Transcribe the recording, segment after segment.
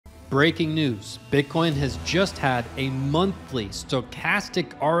Breaking news, Bitcoin has just had a monthly stochastic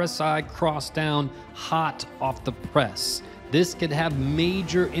RSI cross down hot off the press. This could have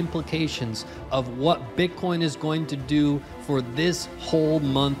major implications of what Bitcoin is going to do for this whole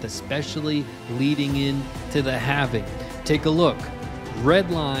month, especially leading into the halving. Take a look. Red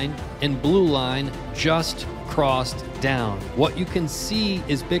line and blue line just crossed down. What you can see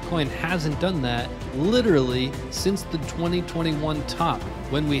is Bitcoin hasn't done that literally since the 2021 top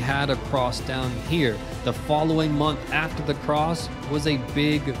when we had a cross down here. The following month after the cross was a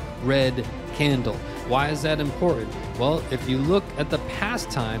big red candle. Why is that important? Well, if you look at the past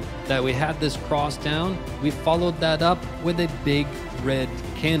time that we had this cross down, we followed that up with a big red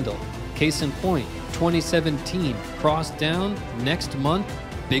candle. Case in point, 2017 cross down, next month,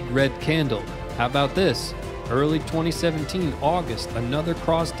 big red candle. How about this? Early 2017, August, another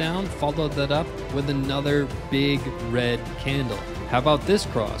cross down, followed that up with another big red candle. How about this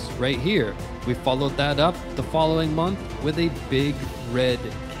cross right here? We followed that up the following month with a big red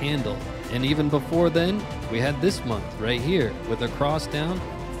candle. And even before then, we had this month right here with a cross down,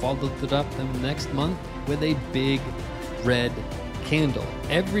 followed it up the next month with a big red candle.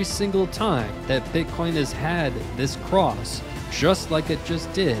 Every single time that Bitcoin has had this cross, just like it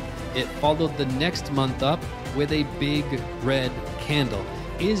just did, it followed the next month up with a big red candle.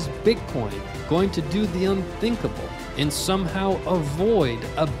 Is Bitcoin going to do the unthinkable and somehow avoid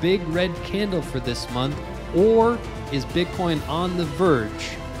a big red candle for this month? Or is Bitcoin on the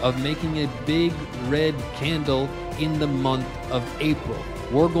verge of making a big red candle in the month of April?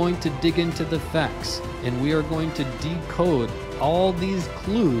 We're going to dig into the facts and we are going to decode all these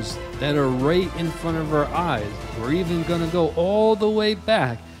clues that are right in front of our eyes. We're even going to go all the way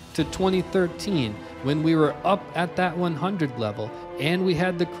back to 2013 when we were up at that 100 level and we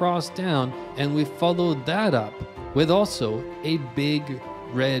had the cross down and we followed that up with also a big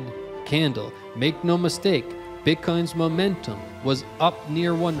red candle. Make no mistake, Bitcoin's momentum was up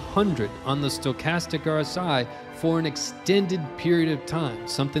near 100 on the stochastic RSI for an extended period of time,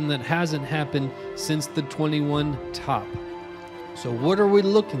 something that hasn't happened since the 21 top. So what are we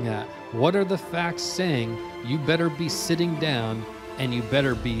looking at? What are the facts saying? You better be sitting down and you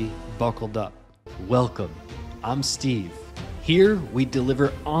better be buckled up. Welcome, I'm Steve. Here we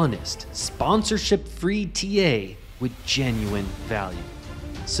deliver honest, sponsorship-free TA with genuine value.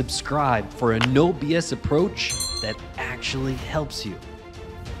 Subscribe for a no BS approach that actually helps you.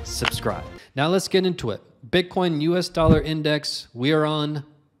 Subscribe. Now let's get into it. Bitcoin US dollar index, we are on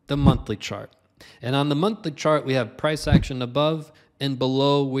the monthly chart. And on the monthly chart, we have price action above and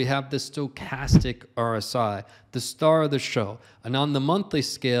below we have the stochastic RSI, the star of the show. And on the monthly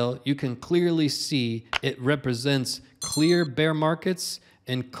scale, you can clearly see it represents clear bear markets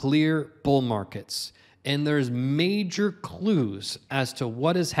and clear bull markets. And there's major clues as to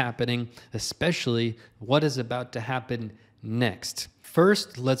what is happening, especially what is about to happen next.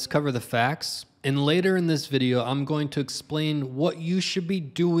 First, let's cover the facts. And later in this video, I'm going to explain what you should be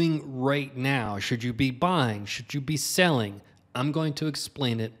doing right now. Should you be buying? Should you be selling? I'm going to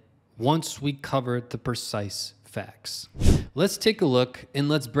explain it once we cover the precise facts. Let's take a look and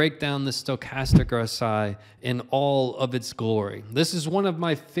let's break down the stochastic RSI in all of its glory. This is one of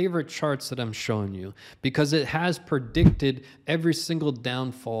my favorite charts that I'm showing you because it has predicted every single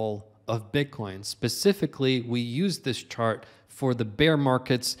downfall of Bitcoin. Specifically, we use this chart for the bear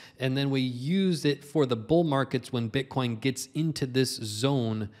markets and then we use it for the bull markets when Bitcoin gets into this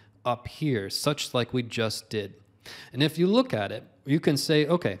zone up here, such like we just did. And if you look at it, you can say,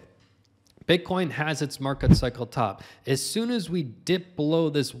 okay, Bitcoin has its market cycle top. As soon as we dip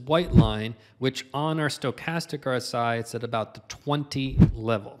below this white line, which on our stochastic RSI, it's at about the 20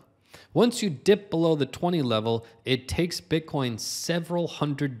 level. Once you dip below the 20 level, it takes Bitcoin several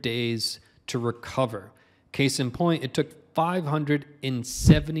hundred days to recover. Case in point, it took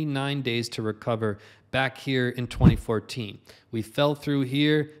 579 days to recover back here in 2014. We fell through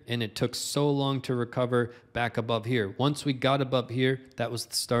here and it took so long to recover back above here. Once we got above here, that was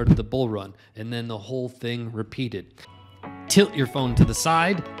the start of the bull run, and then the whole thing repeated. Tilt your phone to the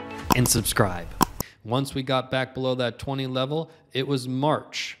side and subscribe. Once we got back below that 20 level, it was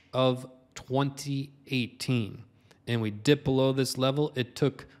March of 2018. And we dipped below this level. It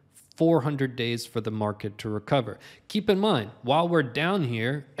took 400 days for the market to recover. Keep in mind, while we're down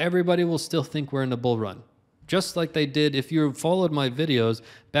here, everybody will still think we're in a bull run. Just like they did if you followed my videos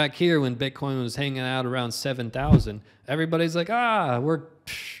back here when Bitcoin was hanging out around 7,000. Everybody's like, we're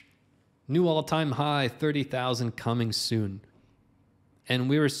new all-time high, 30,000 coming soon. And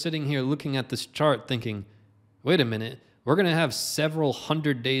we were sitting here looking at this chart thinking, wait a minute, we're going to have several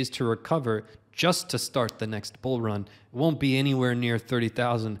hundred days to recover just to start the next bull run. It won't be anywhere near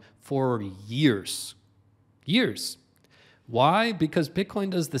 30,000 for years. Years. Why? Because Bitcoin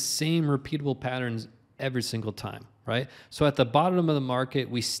does the same repeatable patterns every single time, right? So at the bottom of the market,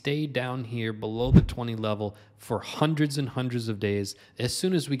 we stay down here below the 20 level for hundreds and hundreds of days. As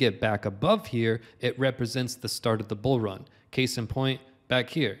soon as we get back above here, it represents the start of the bull run. Case in point,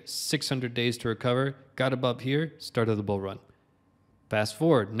 back here, 600 days to recover, got above here, start of the bull run. Fast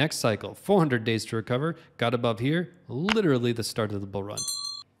forward, next cycle, 400 days to recover, got above here, literally the start of the bull run.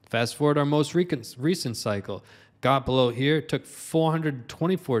 Fast forward our most recent cycle, got below here, took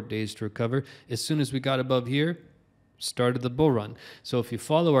 424 days to recover. As soon as we got above here, started the bull run. So if you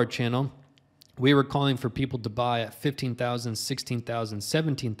follow our channel, we were calling for people to buy at 15,000, 16,000,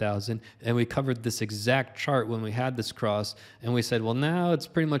 17,000, and we covered this exact chart when we had this cross, and we said, well, now it's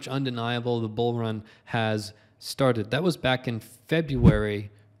pretty much undeniable the bull run has started. That was back in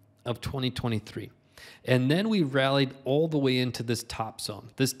February of 2023. And then we rallied all the way into this top zone.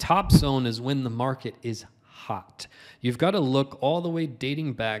 This top zone is when the market is hot. You've got to look all the way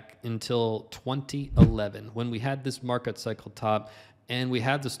dating back until 2011 when we had this market cycle top and we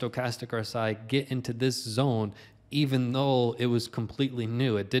had the stochastic RSI get into this zone, even though it was completely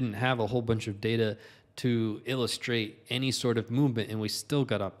new. It didn't have a whole bunch of data to illustrate any sort of movement, and we still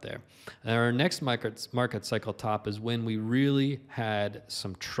got up there. And our next market cycle top is when we really had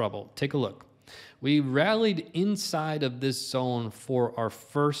some trouble. Take a look. We rallied inside of this zone for our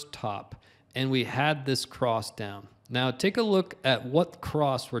first top, and we had this cross down. Now take a look at what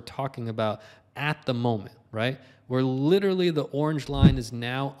cross we're talking about at the moment, right? Where literally the orange line is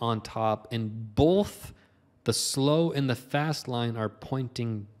now on top, and both the slow and the fast line are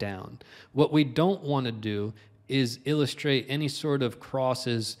pointing down. What we don't want to do is illustrate any sort of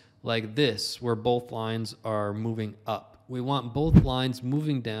crosses like this, where both lines are moving up. We want both lines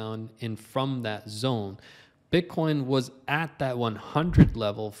moving down and from that zone. Bitcoin was at that 100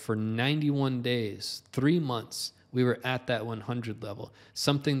 level for 91 days, 3 months. We were at that 100 level,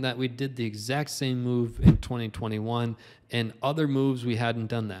 something that we did the exact same move in 2021, and other moves we hadn't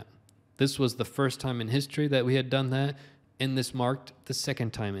done that. This was the first time in history that we had done that, and this marked the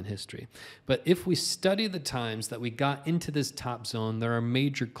second time in history. But if we study the times that we got into this top zone, there are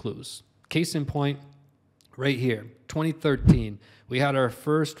major clues. Case in point, right here, 2013, we had our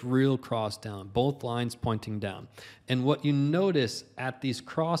first real cross down, both lines pointing down. And what you notice at these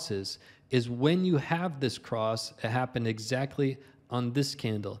crosses is when you have this cross, it happened exactly on this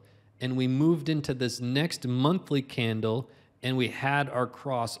candle. And we moved into this next monthly candle, and we had our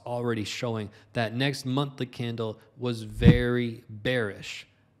cross already showing. That next monthly candle was very bearish.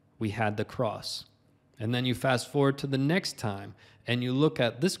 We had the cross. And then you fast forward to the next time, and you look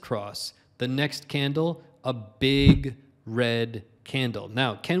at this cross, the next candle, a big red candle.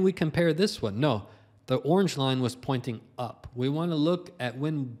 Now, can we compare this one? No. The orange line was pointing up. We want to look at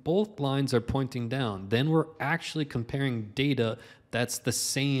when both lines are pointing down. Then we're actually comparing data that's the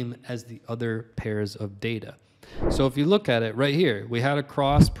same as the other pairs of data. So if you look at it right here, we had a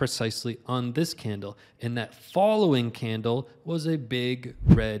cross precisely on this candle, and that following candle was a big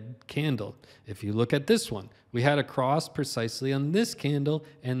red candle. If you look at this one, we had a cross precisely on this candle,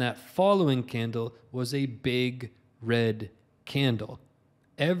 and that following candle was a big red candle.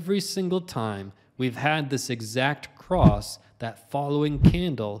 Every single time we've had this exact cross, that following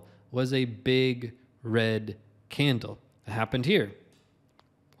candle was a big red candle. It happened here.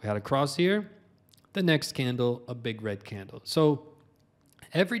 We had a cross here. The next candle, a big red candle. So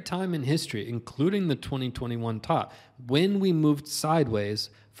every time in history, including the 2021 top, when we moved sideways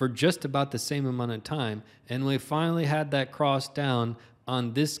for just about the same amount of time, and we finally had that cross down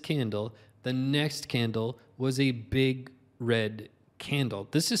on this candle, the next candle was a big red candle.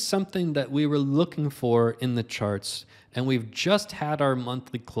 This is something that we were looking for in the charts, and we've just had our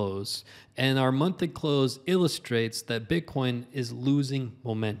monthly close, and our monthly close illustrates that Bitcoin is losing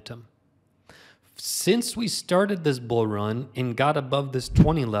momentum. Since we started this bull run and got above this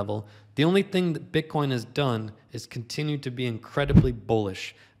 20 level, the only thing that Bitcoin has done is continue to be incredibly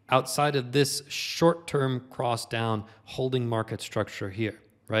bullish outside of this short-term cross down holding market structure here,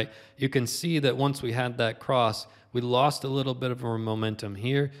 right? You can see that once we had that cross, we lost a little bit of our momentum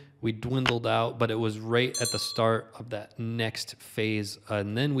here. We dwindled out, but it was right at the start of that next phase.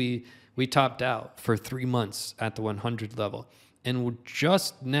 And then we topped out for 3 months at the 100 level. And we're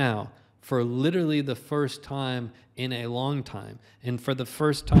just now, for literally the first time in a long time, and for the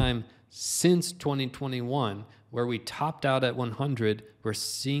first time since 2021, where we topped out at 100, we're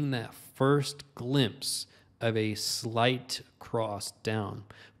seeing that first glimpse of a slight cross down.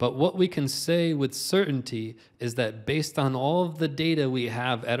 But what we can say with certainty is that based on all of the data we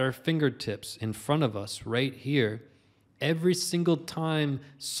have at our fingertips in front of us right here, every single time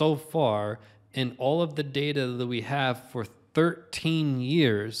so far in all of the data that we have for 13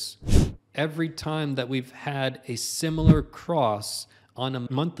 years, every time that we've had a similar cross on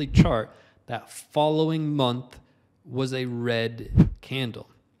a monthly chart, that following month was a red candle,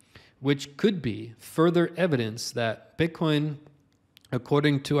 which could be further evidence that Bitcoin,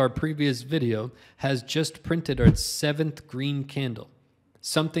 according to our previous video, has just printed our 7th green candle,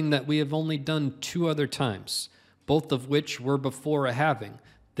 something that we have only done 2 other times, both of which were before a halving.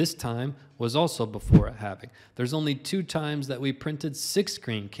 This time was also before a halving. There's only 2 times that we printed 6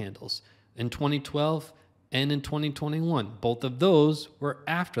 green candles, in 2012 and in 2021. Both of those were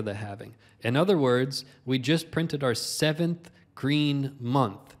after the halving. In other words, we just printed our 7th green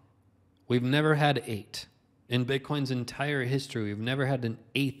month. We've never had 8. In Bitcoin's entire history, we've never had an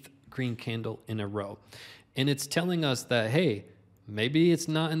 8th green candle in a row. And it's telling us that, hey, maybe it's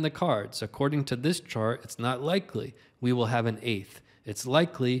not in the cards. According to this chart, it's not likely we will have an 8th.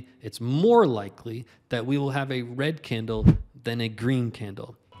 It's more likely that we will have a red candle than a green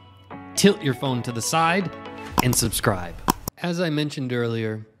candle. Tilt your phone to the side and subscribe. As I mentioned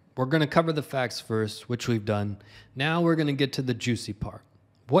earlier, we're going to cover the facts first, which we've done. Now we're going to get to the juicy part.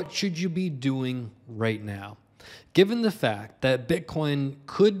 What should you be doing right now? Given the fact that Bitcoin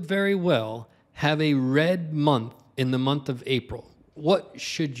could very well have a red month in the month of April, what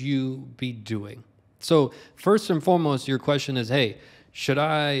should you be doing? So first and foremost, your question is, hey, should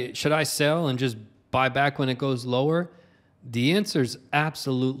I sell and just buy back when it goes lower? The answer is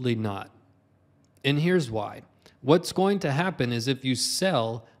absolutely not. And here's why. What's going to happen is if you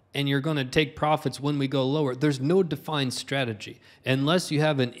sell and you're going to take profits when we go lower, there's no defined strategy. Unless you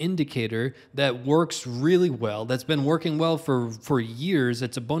have an indicator that works really well, that's been working well for years,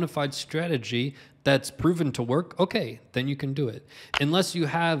 it's a bona fide strategy that's proven to work, okay, then you can do it. Unless you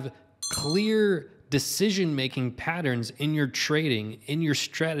have clear decision-making patterns in your trading, in your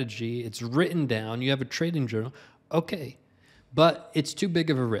strategy, it's written down, you have a trading journal, okay. But it's too big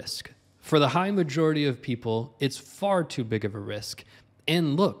of a risk. For the high majority of people, it's far too big of a risk.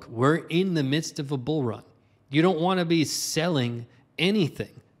 And look, we're in the midst of a bull run. You don't want to be selling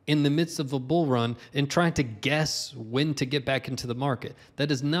anything in the midst of a bull run and trying to guess when to get back into the market.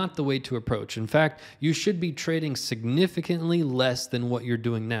 That is not the way to approach. In fact, you should be trading significantly less than what you're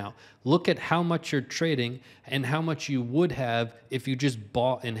doing now. Look at how much you're trading and how much you would have if you just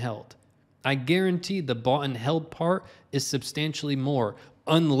bought and held. I guarantee the bought and held part is substantially more,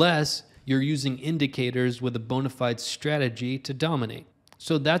 unless you're using indicators with a bona fide strategy to dominate.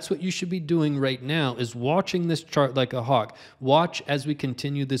 So that's what you should be doing right now, is watching this chart like a hawk. Watch as we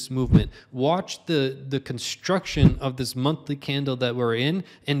continue this movement. Watch the construction of this monthly candle that we're in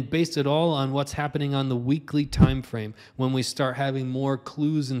and base it all on what's happening on the weekly time frame when we start having more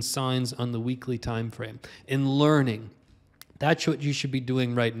clues and signs on the weekly time frame. And learning. That's what you should be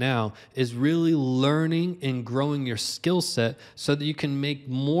doing right now, is really learning and growing your skill set so that you can make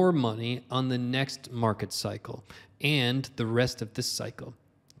more money on the next market cycle and the rest of this cycle.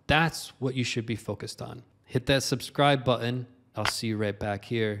 That's what you should be focused on. Hit that subscribe button. I'll see you right back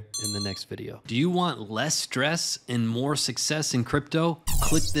here in the next video. Do you want less stress and more success in crypto?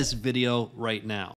 Click this video right now.